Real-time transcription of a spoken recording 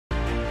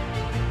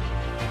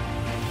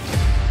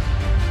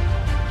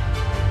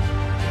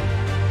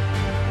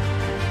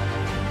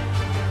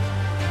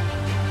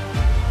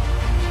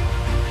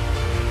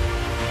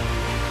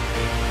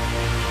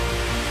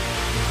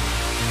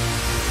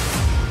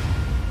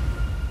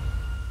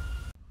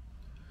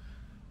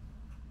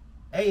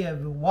Hey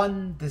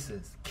everyone, this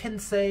is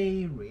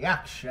Kinsei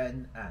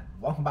Reaction and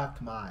welcome back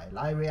to my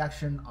live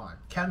reaction on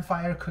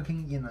Campfire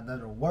Cooking in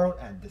Another World,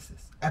 and this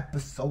is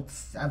episode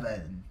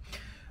 7.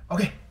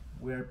 Okay,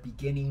 we're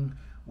beginning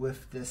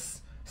with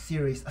this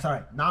series.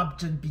 Sorry, not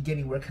just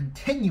beginning, we're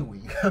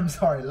continuing. I'm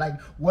sorry, like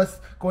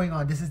what's going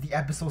on? This is the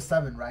episode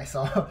 7, right?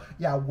 So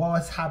yeah,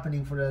 what's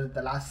happening for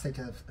the last six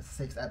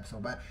episodes?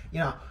 But you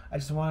know, I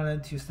just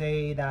wanted to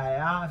say that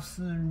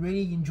I'm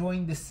really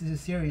enjoying this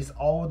series.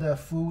 All the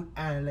food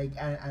and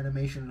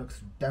animation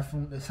looks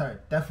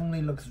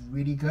definitely looks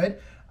really good.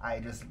 I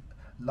just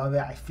love it.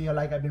 I feel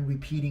like I've been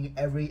repeating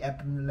every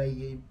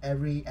episode,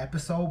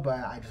 but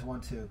I just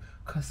want to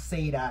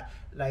say that,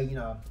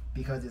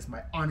 because it's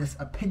my honest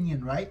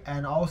opinion, right?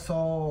 And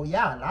also,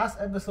 yeah, last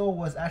episode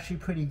was actually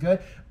pretty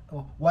good.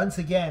 Once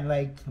again,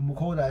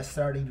 Mukoda is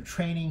starting to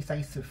training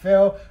thanks to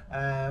Phil,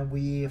 and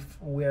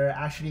we're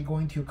actually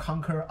going to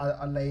conquer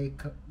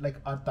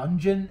a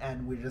dungeon,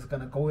 and we're just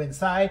gonna go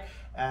inside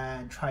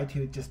and try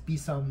to just beat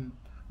some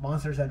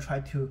monsters and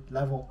try to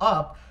level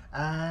up.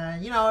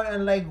 And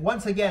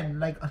once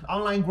again,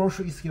 online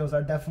grocery skills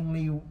are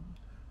definitely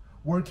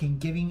working,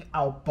 giving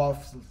out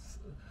buffs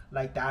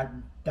like that,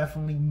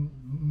 definitely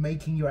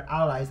making your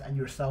allies and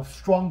yourself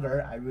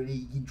stronger. I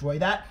really enjoy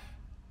that.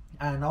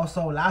 And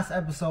also last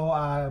episode,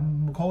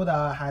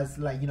 Mukoda has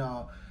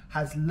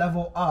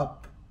leveled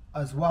up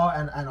as well,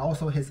 and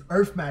also his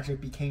earth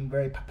magic became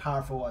very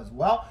powerful as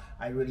well.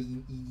 I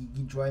really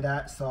enjoy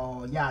that.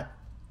 So yeah,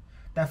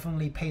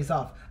 definitely pays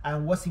off.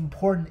 And what's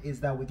important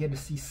is that we get to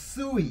see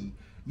SUI.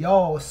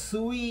 Yo,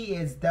 SUI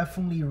is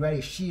definitely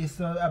ready. She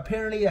is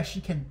apparently that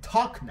she can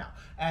talk now,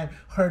 and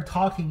her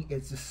talking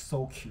is just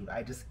so cute.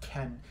 I just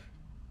can't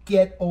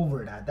get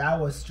over that. That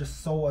was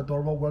just so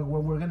adorable.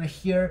 We're gonna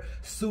hear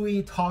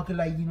SUI talk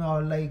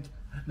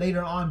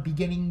later on,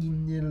 beginning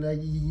in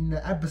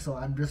the episode.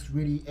 I'm just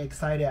really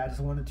excited. I just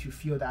wanted to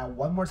feel that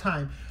one more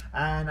time.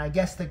 And I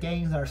guess the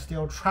gangs are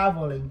still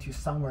traveling to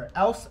somewhere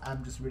else.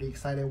 I'm just really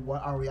excited.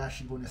 What are we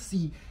actually going to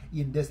see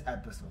in this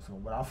episode? So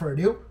without further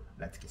ado,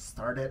 let's get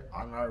started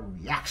on our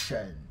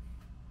reaction.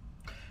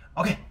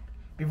 Okay,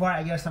 before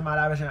I get some of my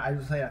live reaction, I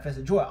just say that if you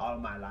enjoy all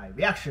of my live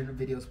reaction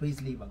videos,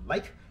 please leave a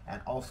like and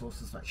also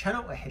subscribe to my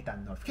channel and hit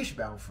that notification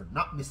bell for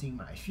not missing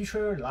my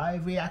future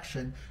live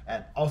reaction.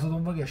 And also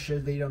don't forget to share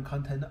the video and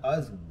content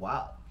as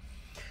well.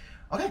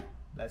 Okay,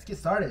 let's get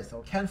started.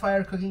 So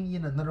Campfire Cooking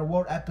in Another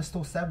World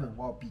episode 7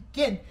 will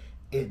begin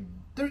in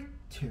 3,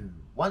 2,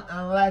 1,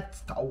 and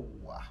let's go.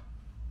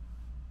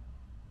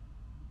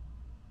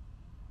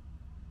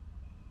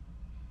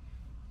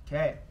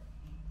 Okay.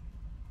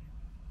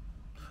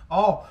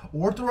 Oh,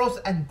 Orthoros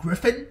and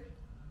Griffin?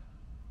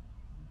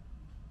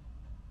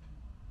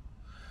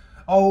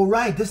 All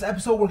right, this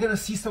episode we're gonna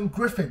see some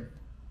Griffin.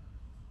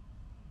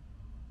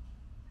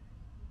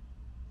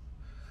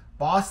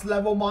 Boss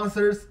level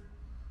monsters.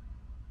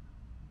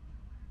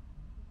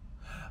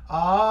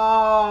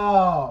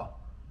 Oh,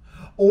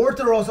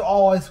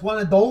 Orthoros is one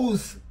of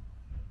those.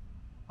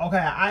 Okay,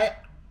 I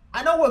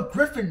know what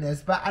Griffin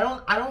is, but I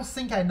don't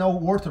think I know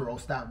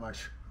Orthoros that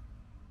much.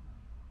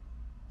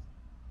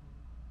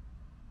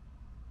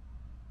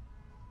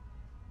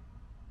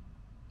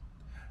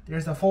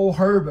 There's a full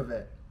herb of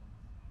it.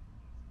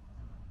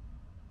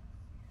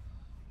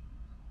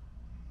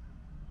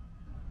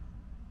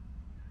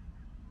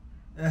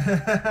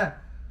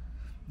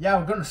 Yeah,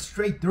 we're gonna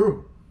straight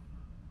through.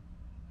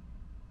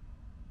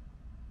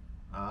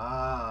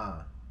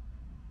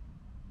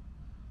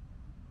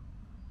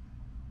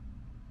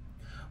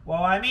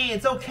 Well, I mean,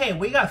 it's okay.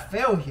 We got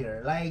Phil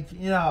here.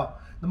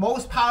 The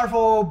most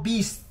powerful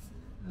beast,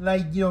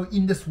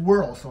 in this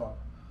world. So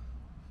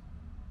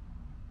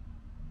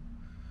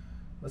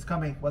what's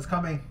coming? What's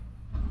coming?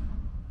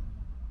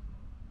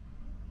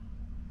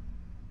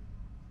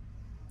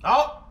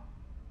 Oh!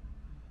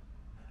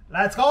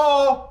 Let's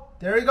go!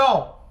 There we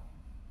go.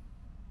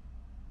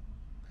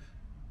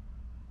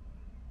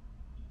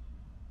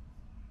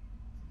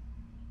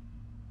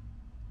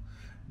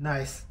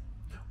 Nice.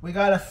 We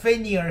got a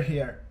Fenrir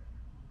here.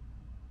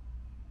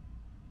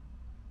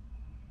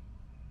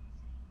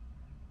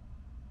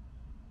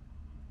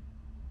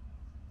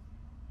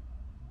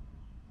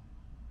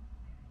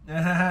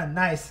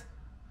 Nice.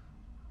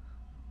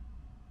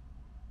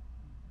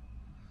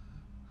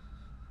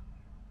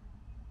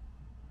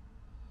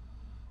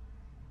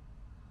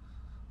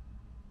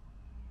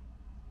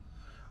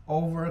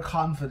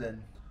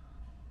 Overconfident.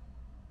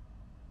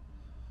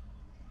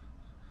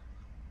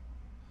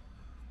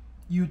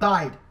 You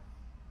died.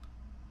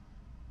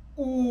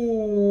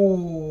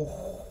 Ooh,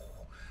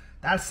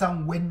 that's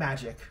some wind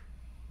magic.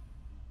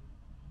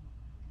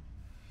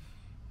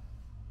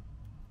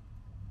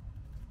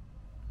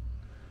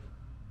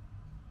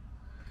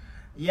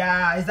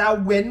 Yeah, is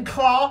that Wind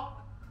Claw?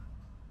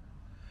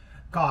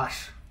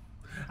 Gosh.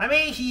 I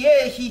mean,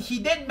 he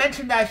did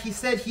mention that he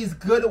said he's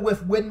good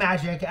with wind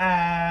magic,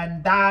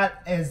 and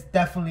that is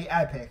definitely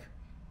epic.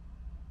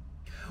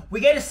 We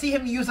get to see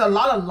him use a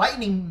lot of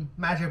lightning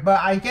magic, but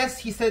I guess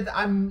he said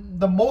I'm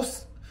the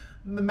most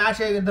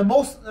magic, the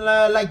most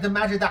like the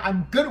magic that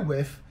I'm good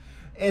with,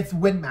 is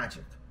wind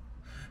magic.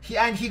 He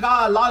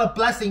got a lot of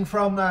blessing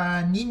from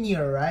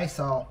Nina, right?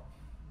 So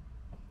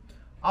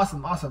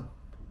awesome.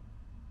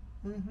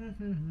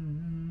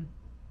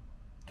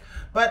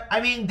 But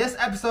I mean, this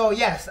episode,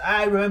 yes,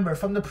 I remember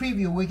from the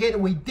preview we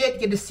did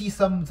get to see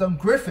some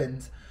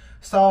griffins.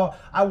 So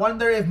I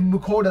wonder if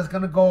Mukoda's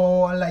gonna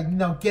go like, you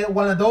know, get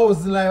one of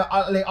those like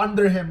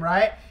under him,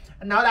 right?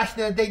 And now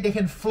that they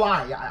can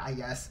fly, I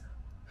guess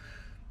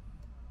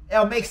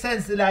it'll make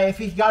sense that like, if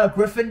he got a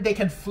griffin, they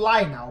can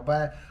fly now.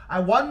 But I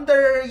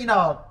wonder, you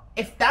know,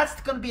 if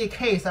that's gonna be a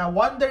case, I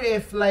wonder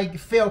if like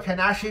Phil can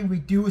actually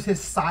reduce his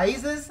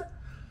sizes.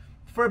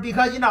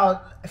 Because, you know,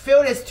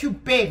 Phil is too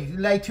big,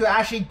 like, to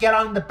actually get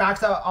on the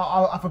backs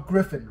of a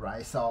griffin,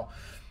 right? So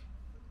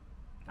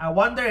I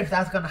wonder if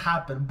that's gonna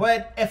happen.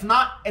 But if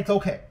not, it's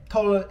okay.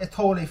 It's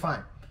totally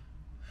fine.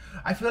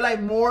 I feel like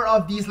more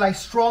of these like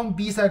strong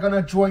beasts are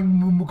gonna join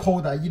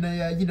Mukoda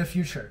in the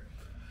future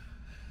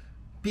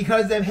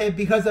because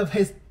of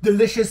his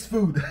delicious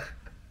food.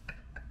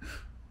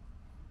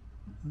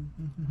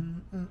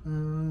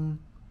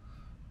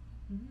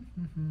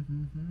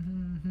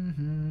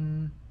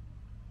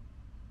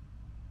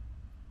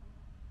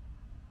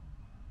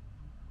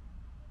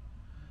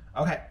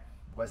 Okay,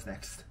 what's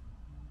next?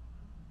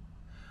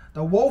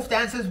 The wolf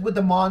dances with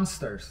the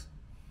monsters.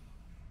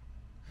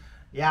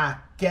 Yeah,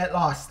 get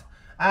lost.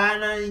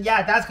 And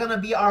yeah, that's gonna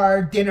be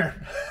our dinner.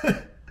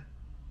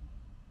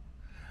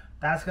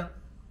 That's gonna...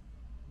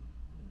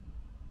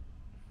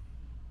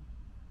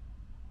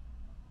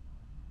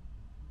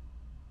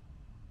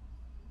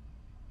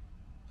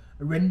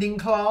 Rending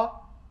claw.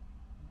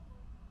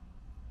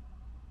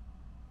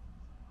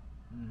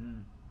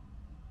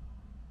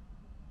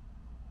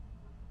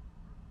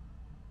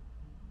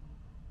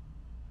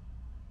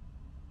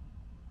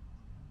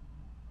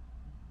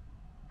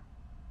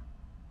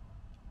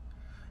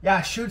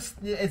 Yeah, shoots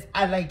is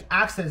like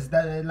axes.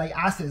 That like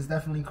axes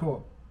definitely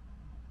cool.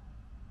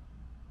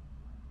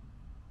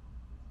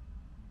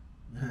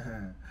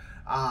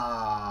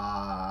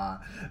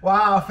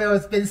 Wow, Phil,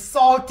 it's been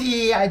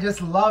salty. I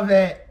just love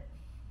it.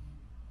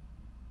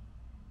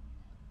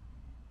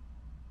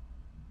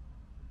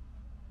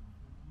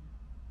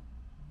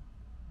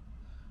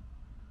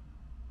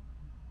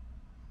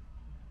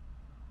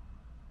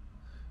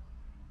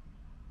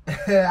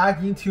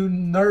 Acting too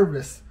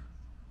nervous.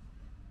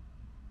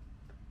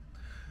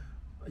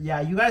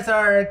 Yeah, you guys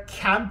are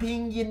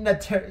camping in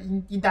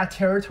that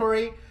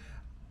territory.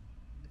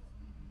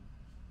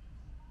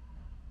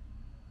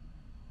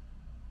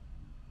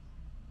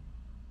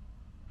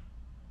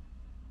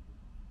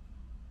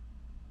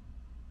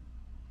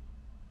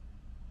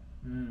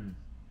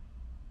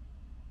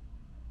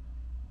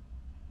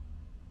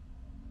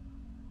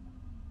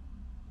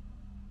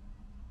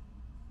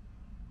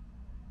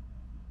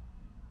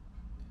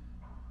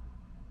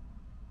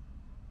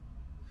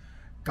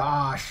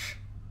 Gosh.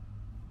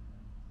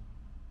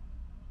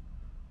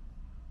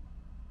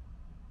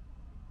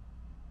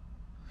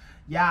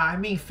 Yeah, I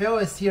mean, Phil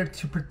is here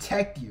to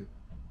protect you.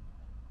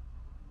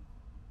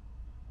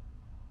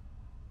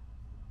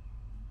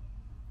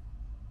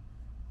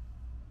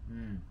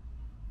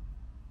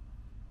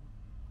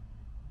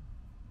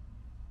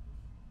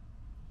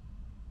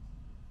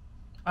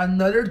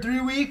 Another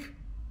 3 week?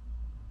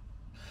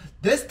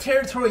 This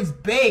territory is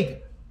big.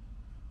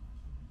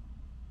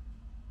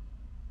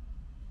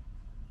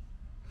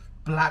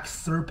 Black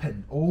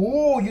serpent.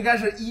 Oh, you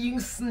guys are eating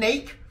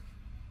snake?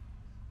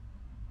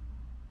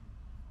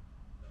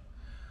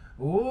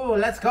 Oh,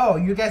 let's go.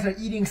 You guys are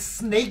eating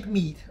snake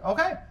meat.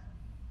 Okay.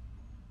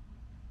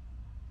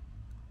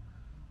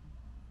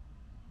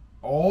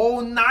 Oh,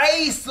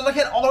 nice. Look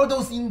at all of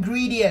those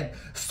ingredients.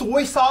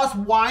 Soy sauce,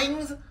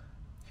 wines,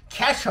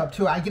 ketchup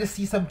too. I get to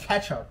see some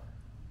ketchup.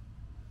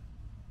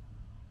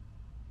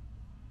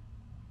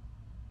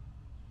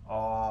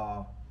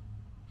 Oh.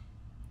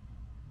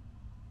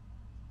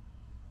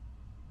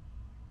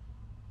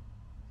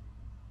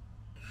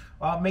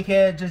 Well, make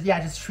it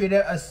just treat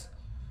it as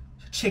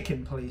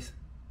chicken, please.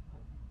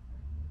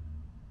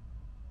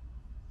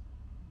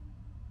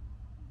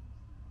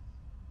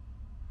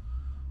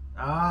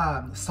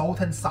 Salt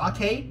and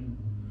sake.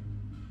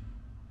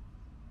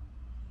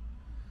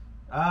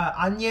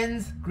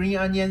 Onions, green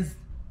onions.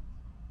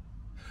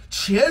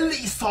 Chili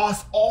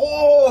sauce.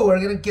 Oh, we're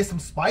gonna get some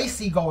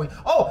spicy going.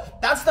 Oh,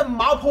 that's the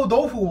mapo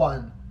tofu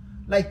one.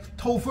 Like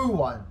tofu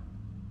one.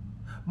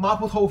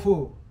 Mapo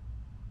tofu.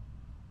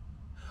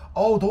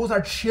 Oh, those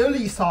are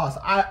chili sauce.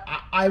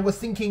 I was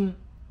thinking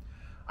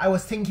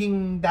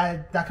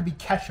that could be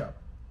ketchup.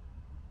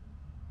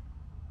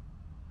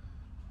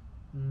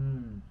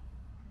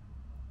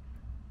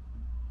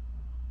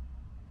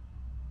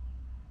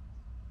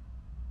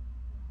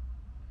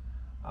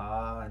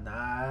 Ah,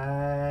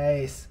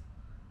 nice.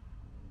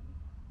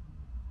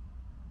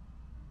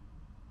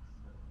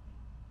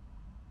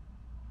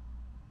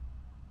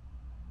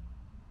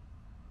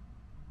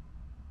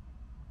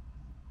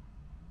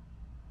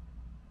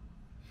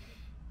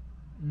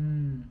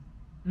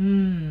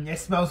 It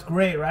smells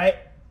great, right?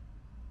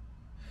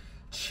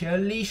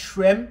 Chili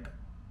shrimp.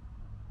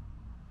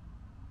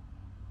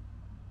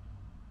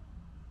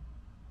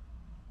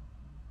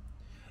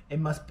 It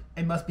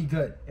must be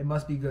good. It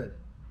must be good.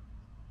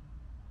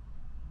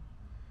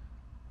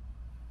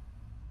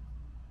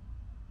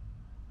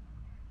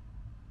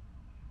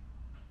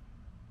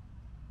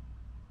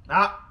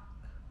 Ah.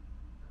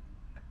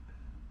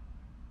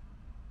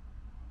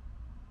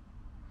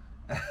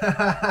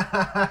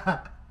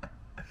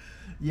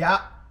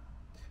 Yeah.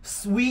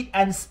 Sweet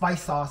and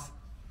spice sauce.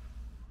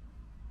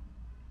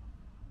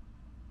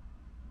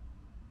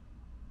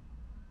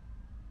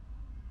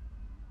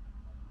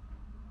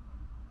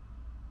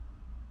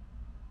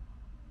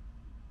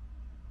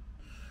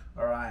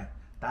 All right,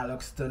 that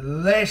looks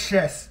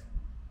delicious.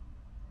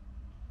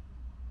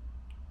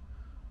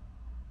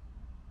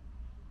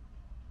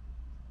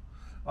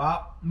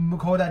 Well,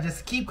 Mukoda,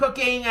 just keep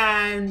cooking,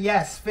 and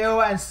yes,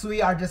 Phil and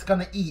Sui are just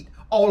gonna eat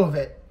all of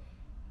it.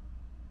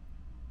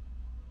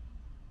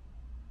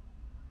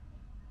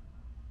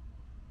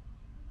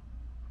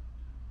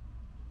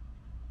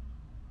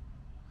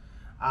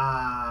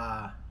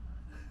 Ah,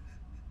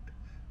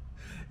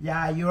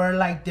 yeah, you are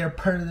like their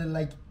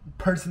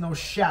personal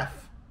chef.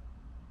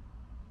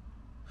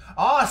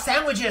 Oh,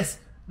 sandwiches,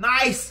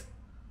 nice.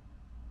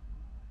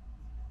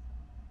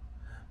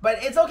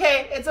 But it's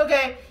okay, it's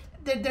okay.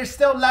 There's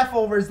still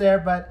leftovers there,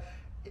 but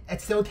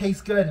it still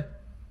tastes good.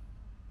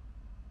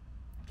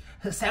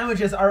 The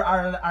sandwiches are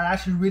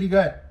actually really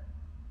good.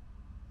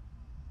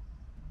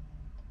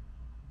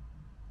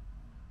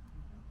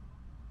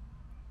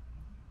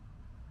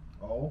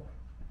 Oh.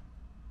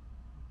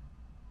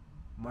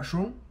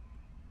 Mushroom.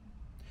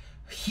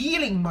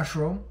 Healing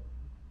mushroom.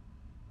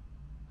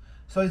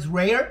 So it's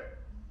rare.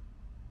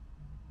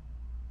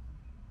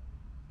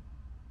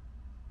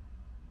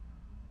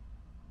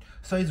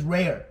 So it's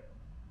rare.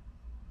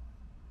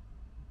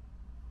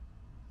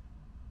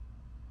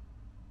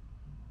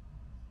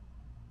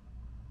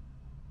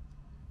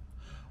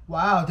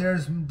 Wow,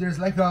 there's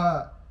like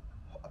a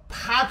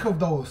pack of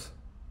those.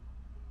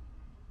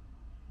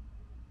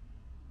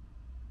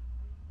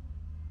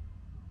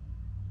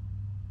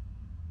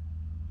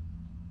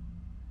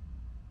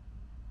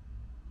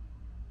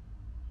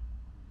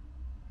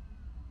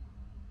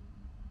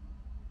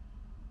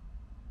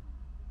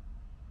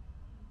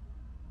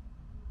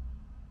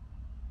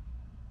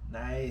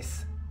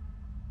 Nice.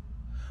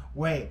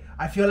 Wait,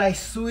 I feel like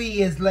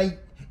Sui is like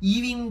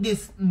eating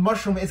this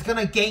mushroom. It's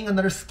gonna gain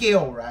another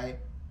skill, right?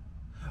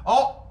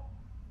 Oh,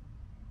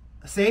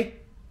 see,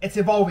 it's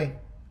evolving.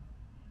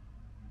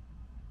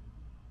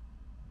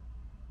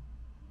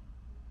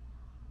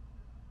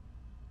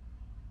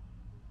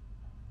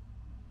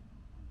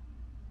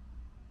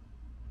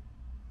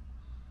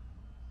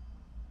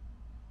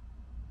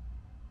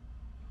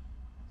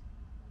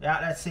 Yeah,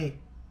 let's see.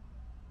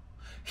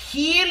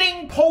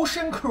 Healing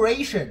potion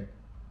creation.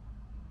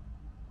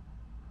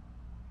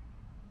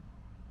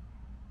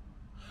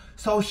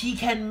 So he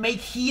can make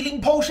healing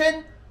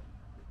potion?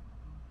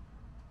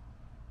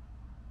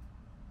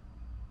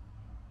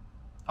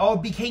 Oh,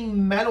 it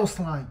became metal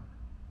slime.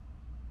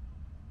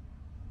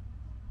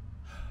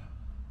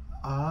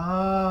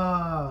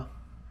 Ah.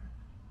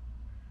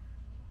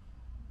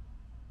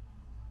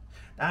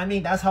 I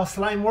mean, that's how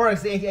slime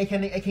works. It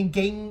can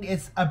gain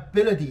its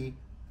ability.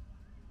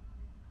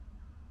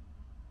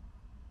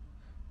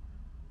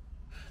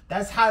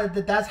 That's how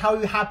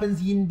it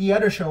happens in the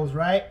other shows,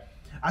 right?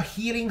 A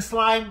healing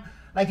slime,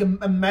 like a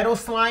metal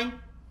slime.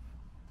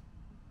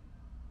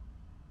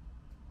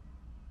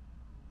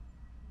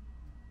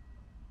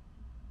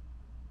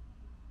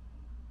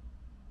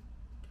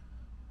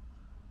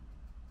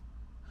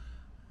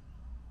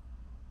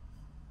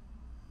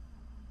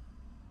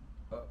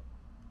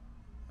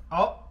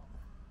 Oh.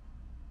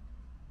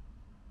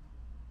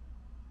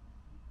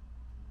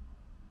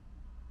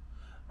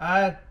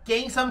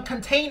 Gain some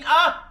contain.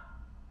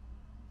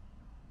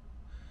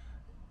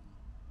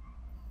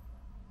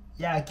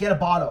 Yeah, get a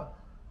bottle.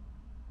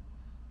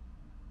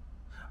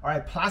 All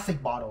right,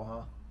 plastic bottle,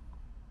 huh?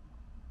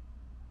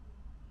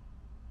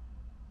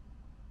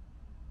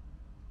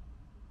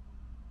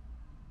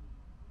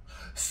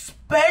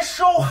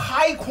 Special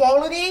high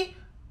quality?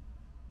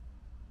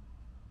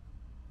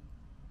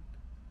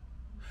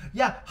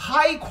 Yeah,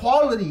 high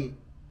quality.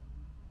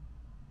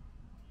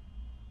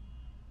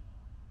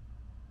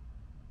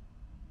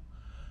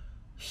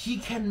 He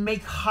can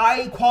make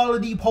high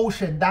quality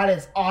potion. That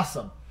is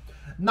awesome.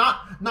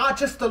 Not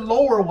just the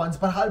lower ones,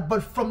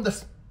 but from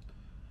the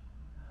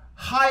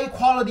high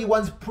quality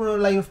ones,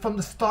 like from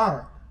the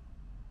start.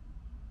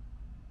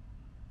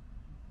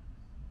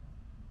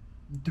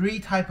 3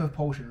 type of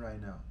potion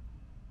right now.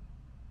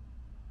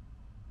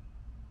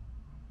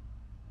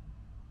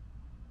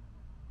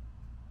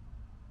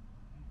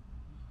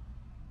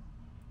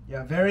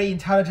 Yeah, very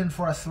intelligent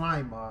for a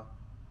slime.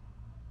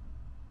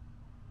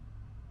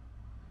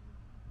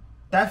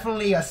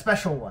 Definitely a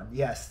special one,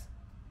 yes.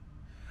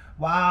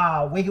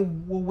 Wow,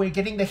 we're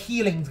getting the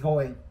healings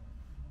going.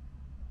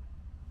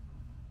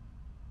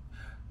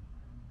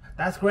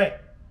 That's great.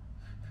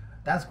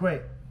 That's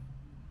great.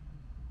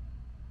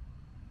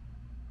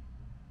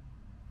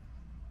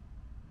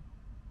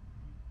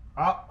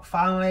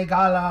 finally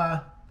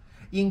gotta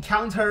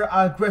encounter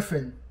a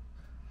griffin.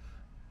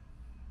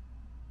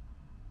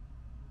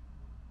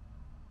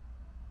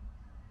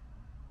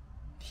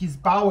 He's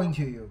bowing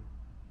to you.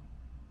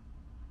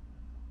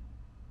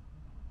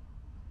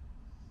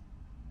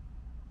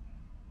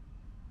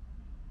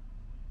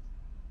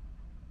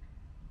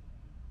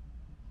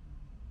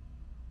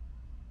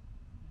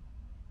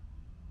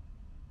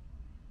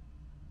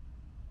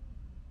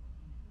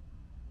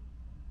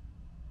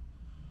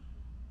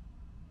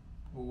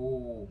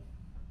 Oh.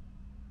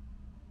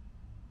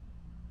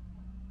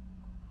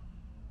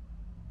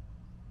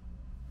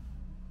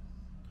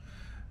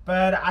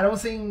 But I don't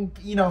think,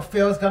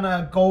 Phil's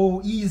gonna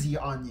go easy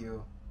on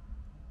you.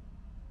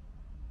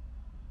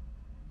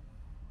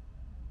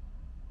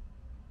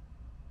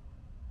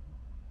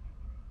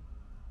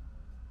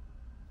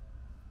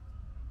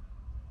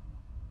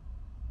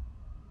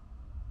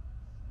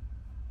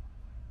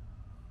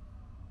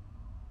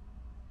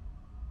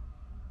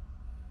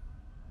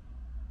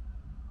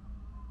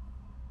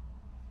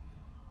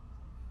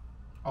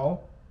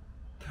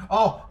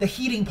 Oh, the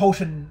healing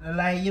potion.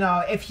 Like,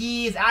 if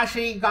he's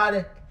actually got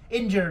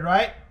injured,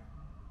 right?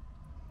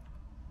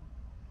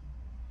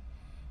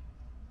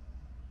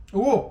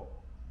 Ooh.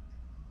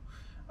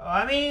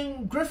 I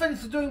mean,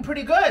 Griffin's doing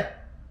pretty good,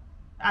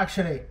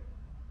 actually.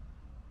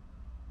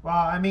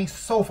 Wow, I mean,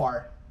 so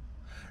far.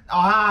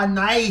 Ah,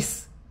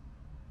 nice.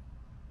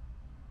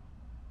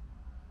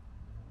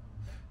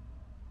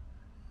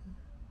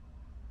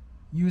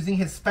 Using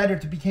his feather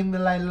to become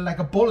like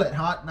a bullet,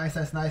 huh? Nice,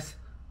 nice, nice.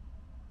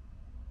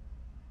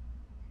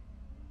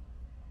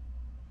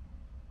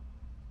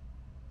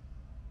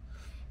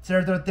 So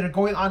they're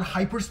going on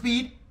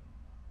hyperspeed.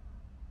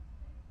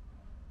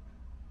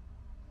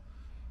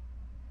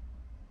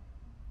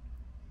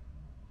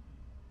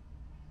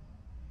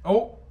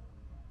 Oh.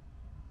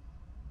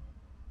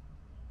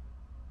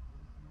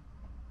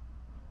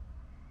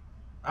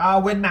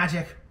 Wind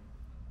magic.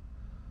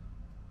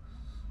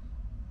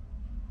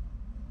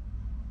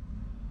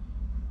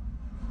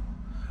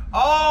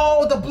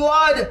 Oh, the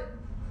blood!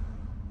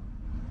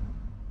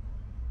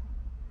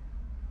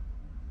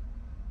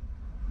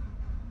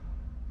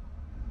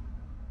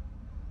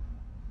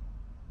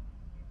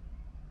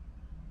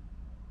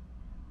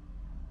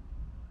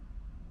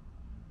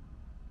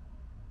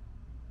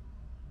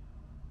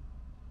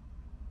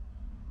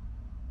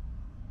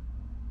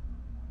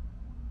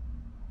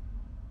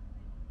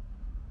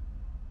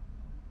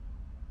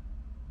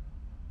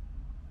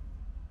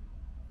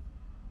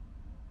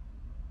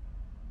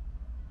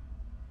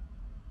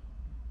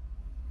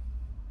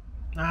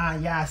 Ah,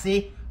 yeah,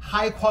 see?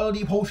 High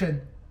quality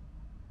potion.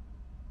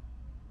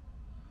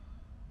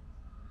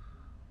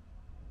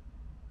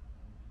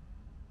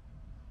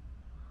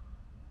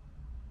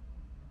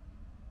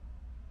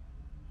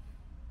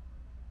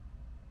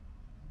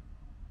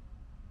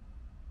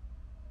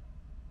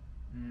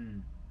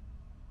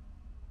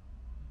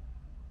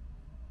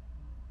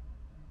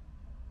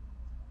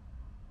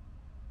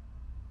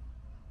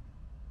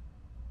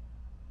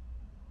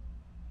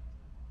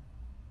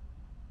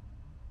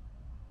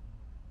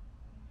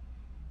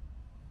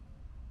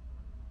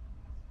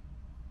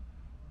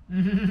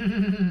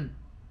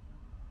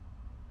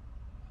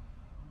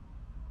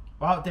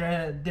 Well,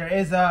 there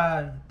is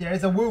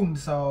a wound,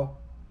 so.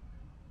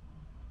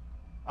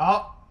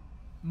 Oh,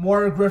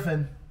 more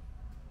Griffin.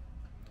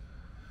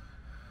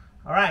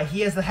 All right,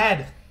 he is the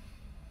head.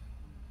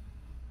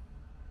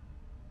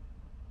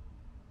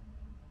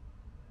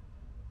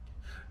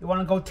 You want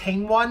to go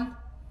tame one?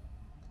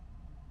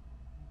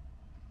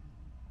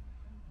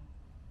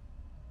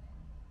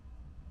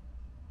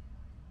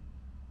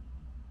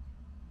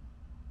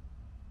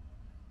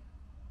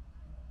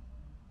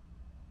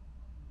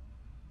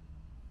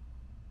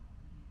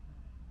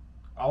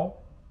 Oh.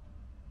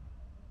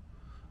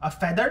 A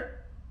feather?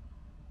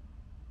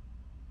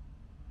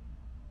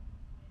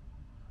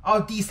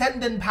 Oh,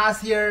 descendant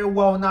pass here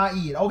will not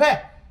eat.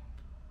 Okay.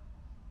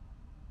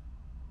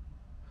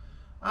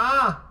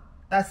 Ah,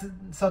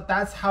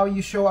 that's how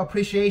you show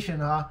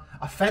appreciation, huh?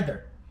 A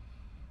feather.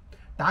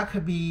 That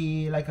could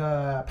be like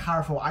a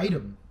powerful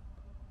item.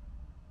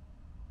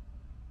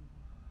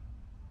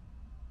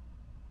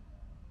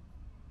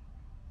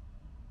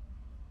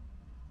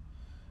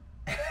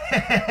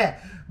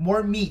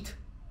 More meat.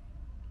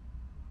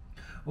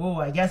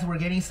 Oh, I guess we're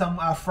getting some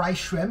fried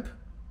shrimp.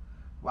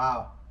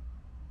 Wow.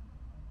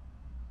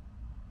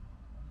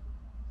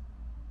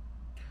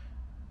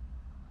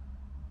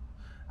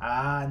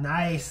 Ah,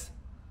 nice.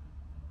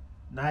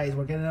 Nice.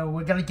 We're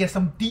gonna get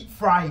some deep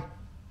fried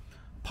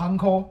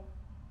panko.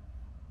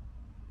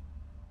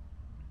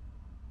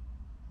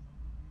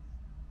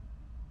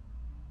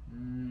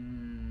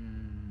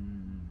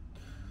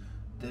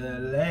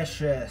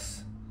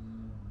 Delicious.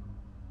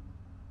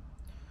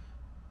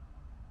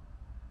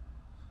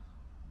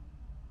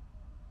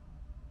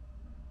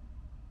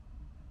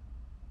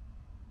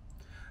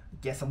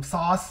 Get some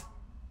sauce.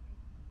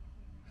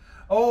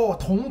 Oh,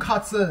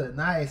 tonkatsu.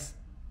 Nice.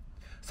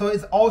 So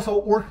it's also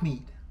orc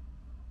meat.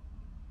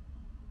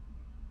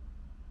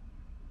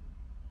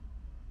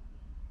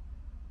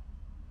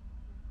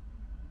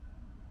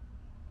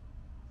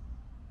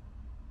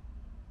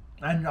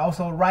 And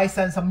also rice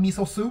and some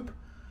miso soup.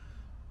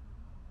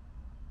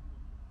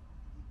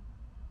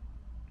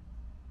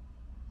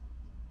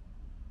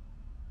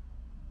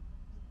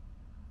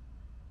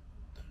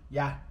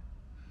 Yeah.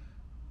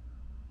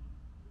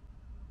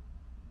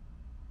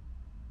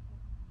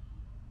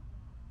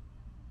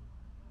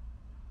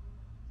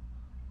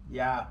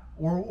 Yeah.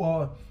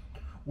 Or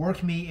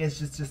work meat is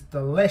just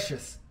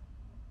delicious.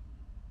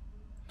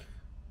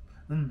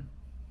 Mm.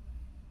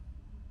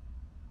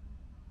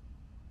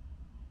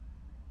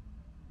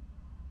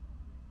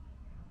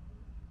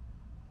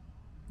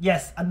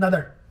 Yes,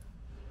 another.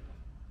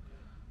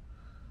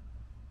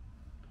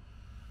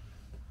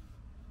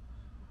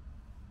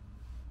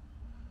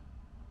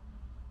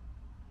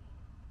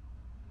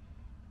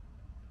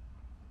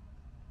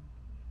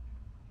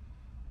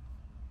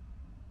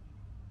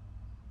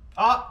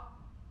 Oh.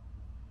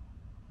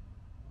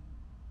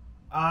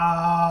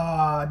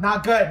 Ah,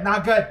 not good,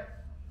 not good.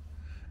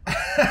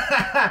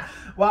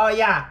 Well,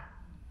 yeah.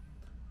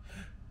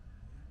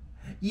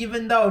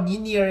 Even though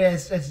Ninir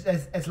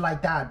is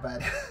like that,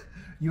 but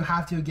you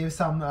have to give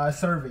some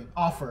serving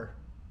offer.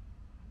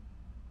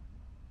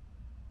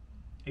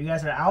 You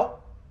guys are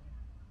out?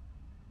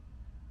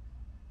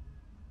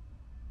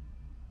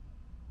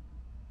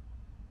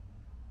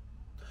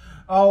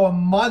 Oh, a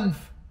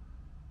month.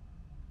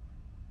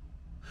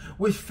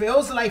 Which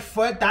feels like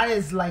foot, that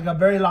is like a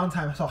very long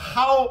time. So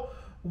how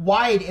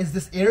wide is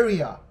this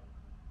area?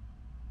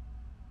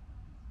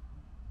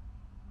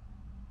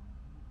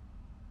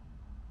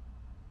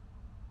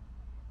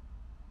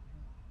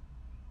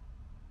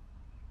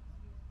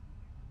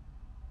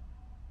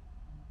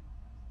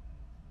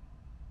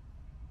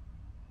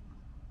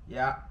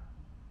 Yeah.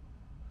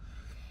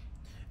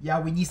 Yeah,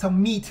 we need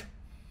some meat.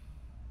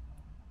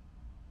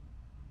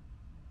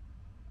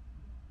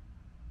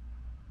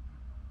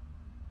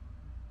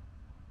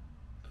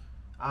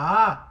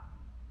 Ah.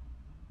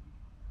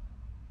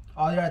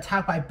 Oh, they're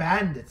attacked by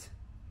bandits.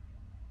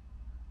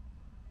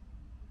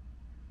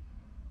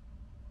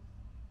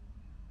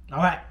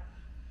 Alright.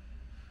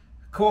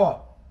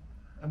 Cool.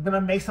 I'm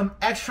gonna make some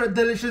extra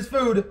delicious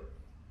food.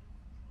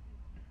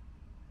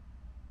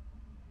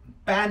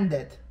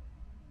 Bandit.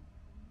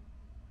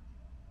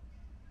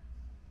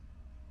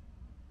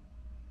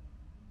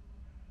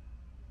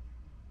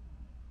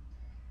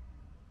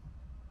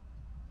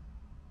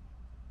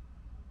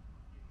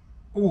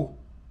 Ooh.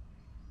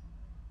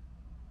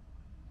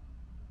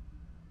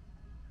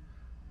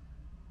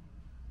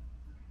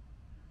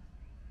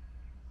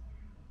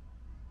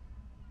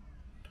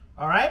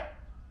 Alright.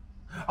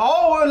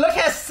 Oh, look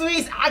at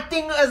Sui's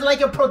acting as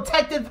like a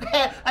protective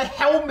a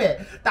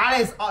helmet.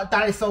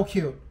 That is so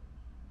cute.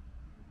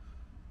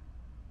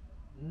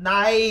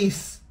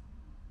 Nice.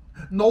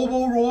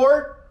 Noble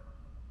roar.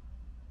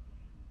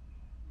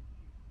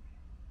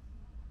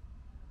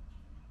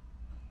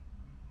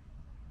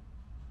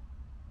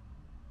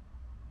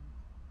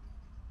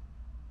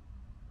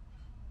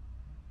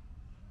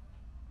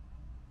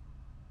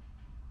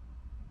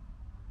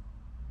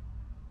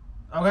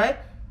 Okay.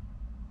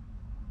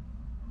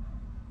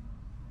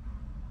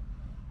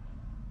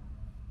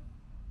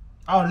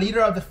 Oh,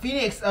 leader of the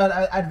Phoenix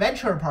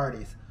adventure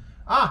parties.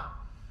 Ah,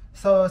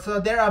 so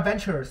they're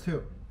adventurers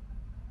too.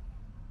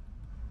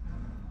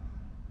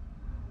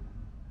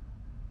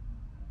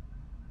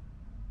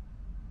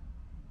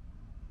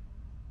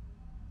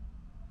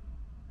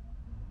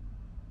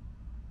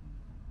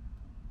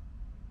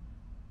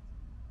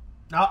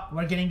 Oh,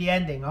 we're getting the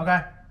ending.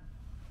 Okay.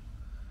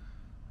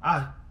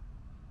 Ah.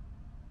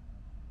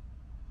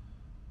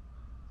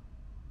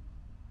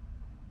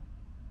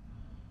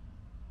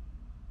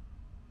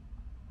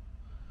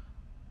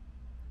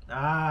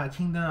 Ah,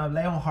 Kingdom of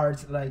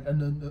Leonhardt's like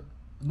a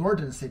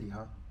northern city,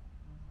 huh?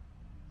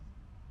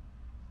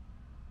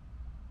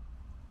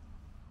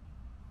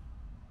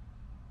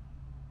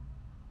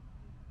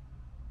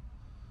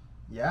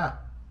 Yeah.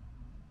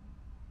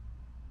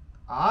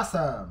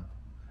 Awesome.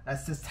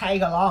 Let's just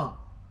tag along.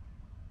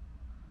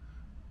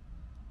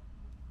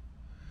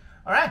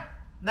 Alright.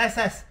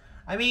 Nice.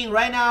 I mean,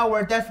 right now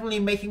we're definitely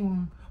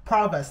making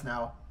progress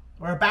now.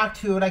 We're back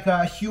to like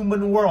a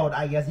human world,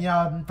 I guess. You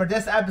know, for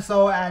this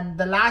episode and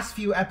the last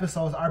few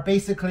episodes are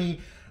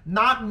basically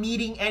not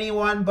meeting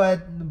anyone,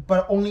 but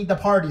only the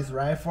parties,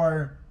 right?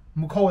 For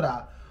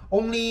Mukoda,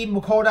 only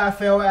Mukoda,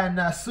 Phil,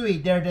 and Sui.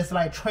 They're just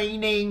like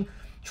training,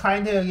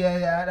 trying to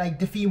like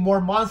defeat more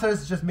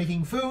monsters, just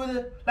making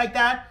food like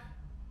that.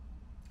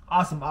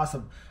 Awesome.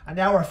 And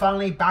now we're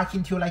finally back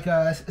into like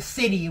a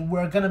city.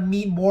 We're gonna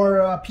meet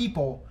more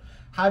people,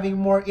 having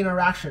more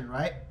interaction,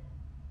 right?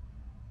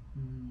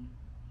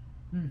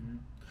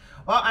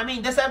 Well, I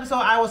mean, this episode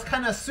I was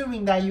kind of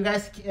assuming that you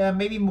guys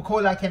maybe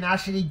Mukoda can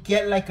actually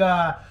get like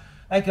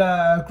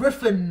a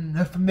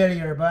griffin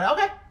familiar, but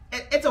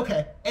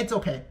okay, it's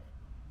okay.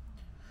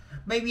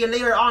 Maybe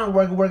later on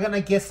we're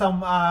gonna get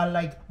some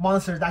like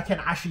monsters that can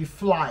actually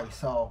fly,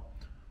 so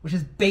which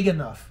is big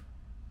enough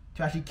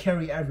to actually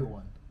carry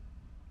everyone.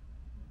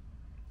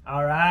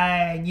 All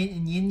right,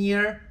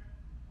 Ninir.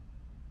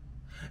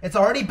 It's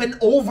already been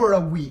over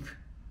a week.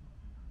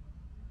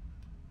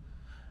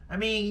 I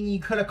mean, you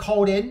could have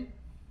called in.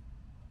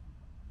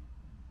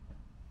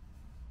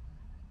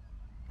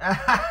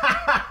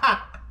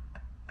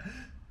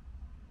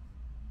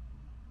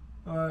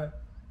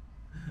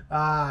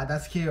 Ah,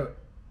 that's cute.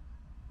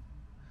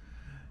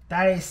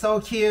 That is so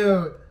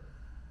cute.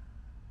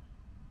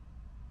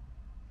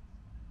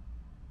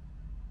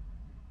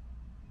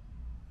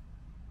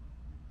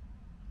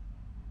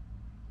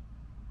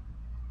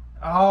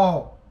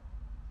 Oh.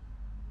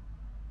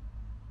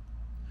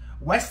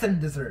 Western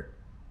dessert.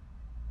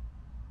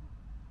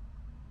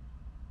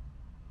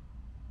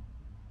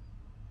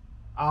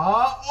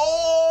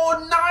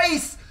 Oh,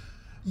 nice!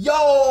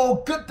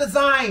 Yo, good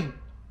design.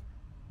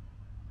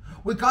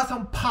 We got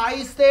some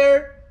pies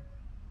there.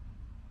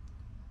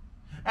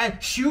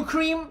 And shoe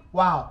cream.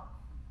 Wow.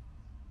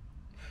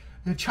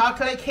 The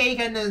chocolate cake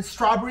and then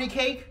strawberry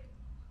cake.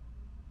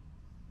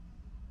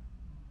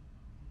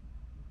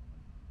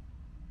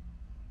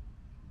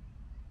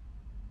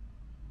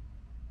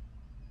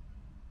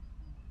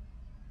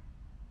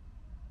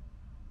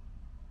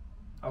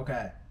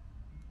 Okay.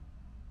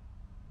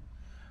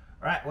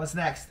 Alright, what's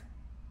next?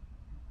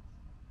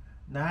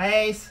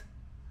 Nice.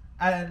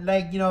 And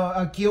like, you know,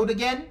 a guild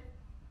again.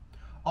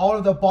 All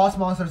of the boss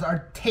monsters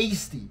are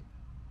tasty.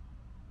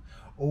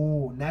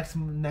 Oh, next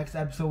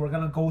episode we're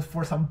gonna go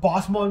for some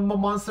boss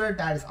monster.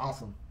 That is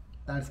awesome.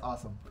 That is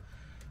awesome.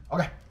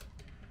 Okay.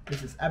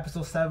 This is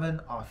episode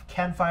 7 of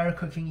Campfire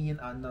Cooking in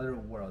Another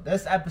World.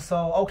 This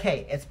episode,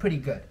 okay, it's pretty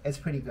good. It's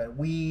pretty good.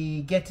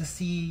 We get to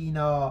see, you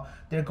know,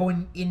 they're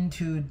going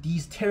into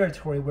these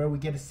territory where we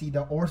get to see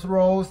the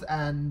Orthros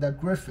and the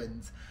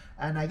Griffins.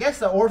 And I guess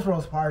the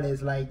Orthros part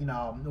is like, you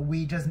know,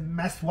 we just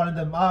messed one of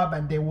them up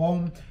and they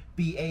won't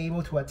be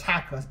able to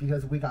attack us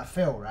because we got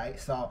Phil, right?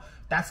 So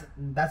that's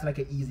like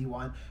an easy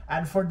one.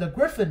 And for the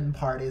Griffin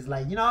part is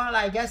like, you know, like,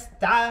 I guess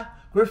that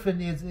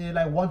Griffin is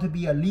like want to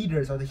be a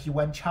leader, so that he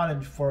went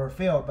challenge for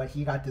Phil, but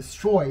he got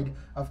destroyed,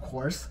 of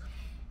course.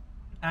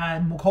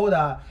 And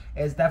Mukoda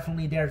is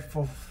definitely there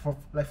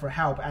for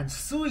help. And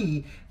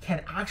Sui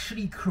can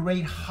actually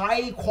create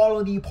high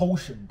quality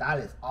potion. That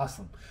is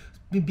awesome.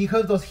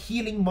 Because those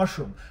healing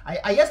mushrooms.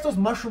 I guess those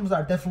mushrooms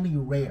are definitely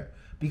rare.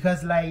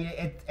 Because like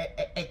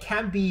it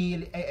can't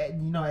be you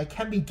know, it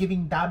can't be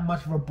giving that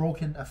much of a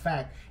broken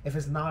effect if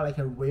it's not like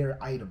a rare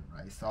item,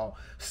 right? So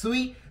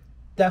Sui,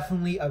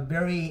 definitely a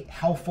very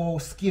helpful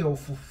skill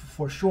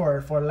for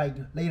sure for like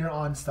later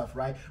on stuff,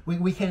 right?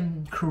 We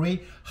can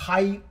create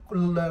high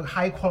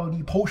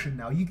quality potion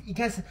now. You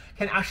guys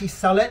can actually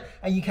sell it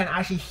and you can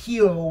actually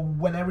heal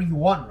whenever you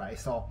want, right?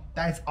 So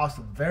that's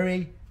awesome.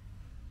 Very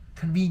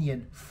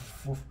convenient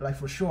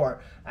for sure.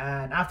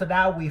 And after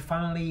that, we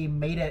finally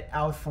made it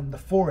out from the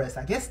forest.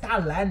 I guess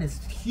that land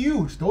is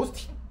huge.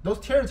 Those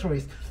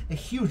territories are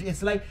huge.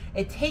 It's like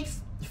it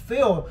takes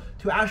Phil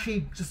to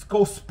actually just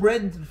go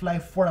sprint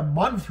like for a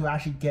month to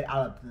actually get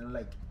out of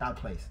like that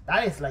place.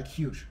 That is like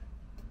huge.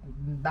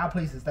 That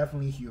place is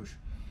definitely huge.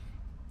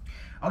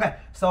 Okay,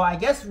 so I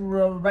guess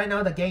right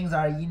now the gangs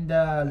are in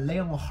the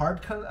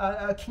Leonhardt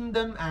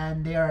kingdom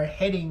and they are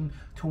heading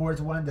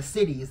towards one of the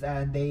cities,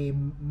 and they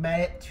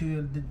met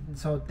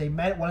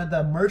one of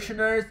the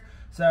mercenaries,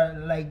 so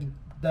like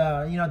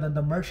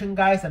the merchant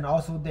guys, and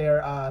also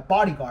their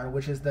bodyguard,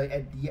 which is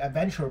the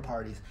adventure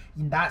parties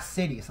in that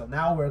city. So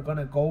now we're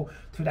gonna go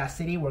to that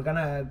city. We're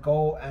gonna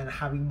go and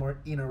having more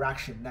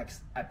interaction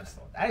next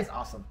episode. That is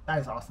awesome. That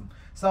is awesome.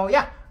 So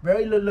yeah,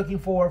 very looking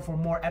forward for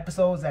more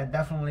episodes, and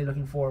definitely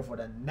looking forward for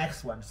the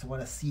next one. So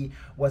want to see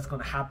what's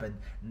gonna happen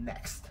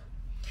next.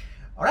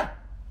 All right.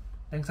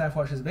 Thanks for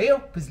watching this video.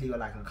 Please leave a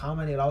like and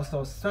comment. It'll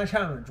also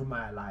subscribe to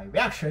my live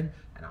reaction,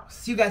 and I'll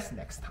see you guys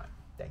next time.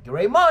 Thank you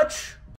very much.